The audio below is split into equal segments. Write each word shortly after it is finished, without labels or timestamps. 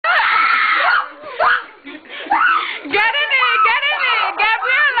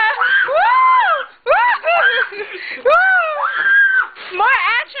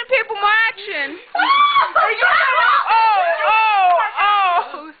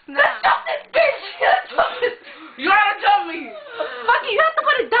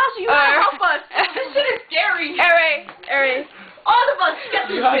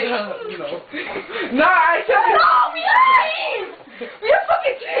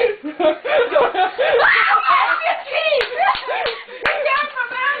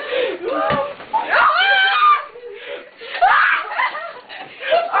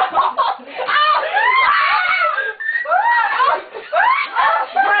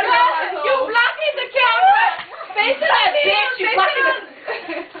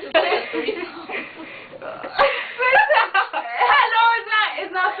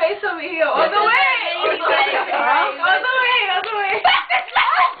Over here, all the way! All the way! All the way! Back this way,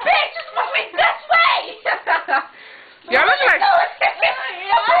 bitch! It's moving this way! Y'all look like...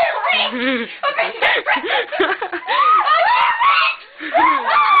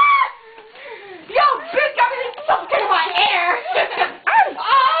 Yo, bitch got me fucking in my hair!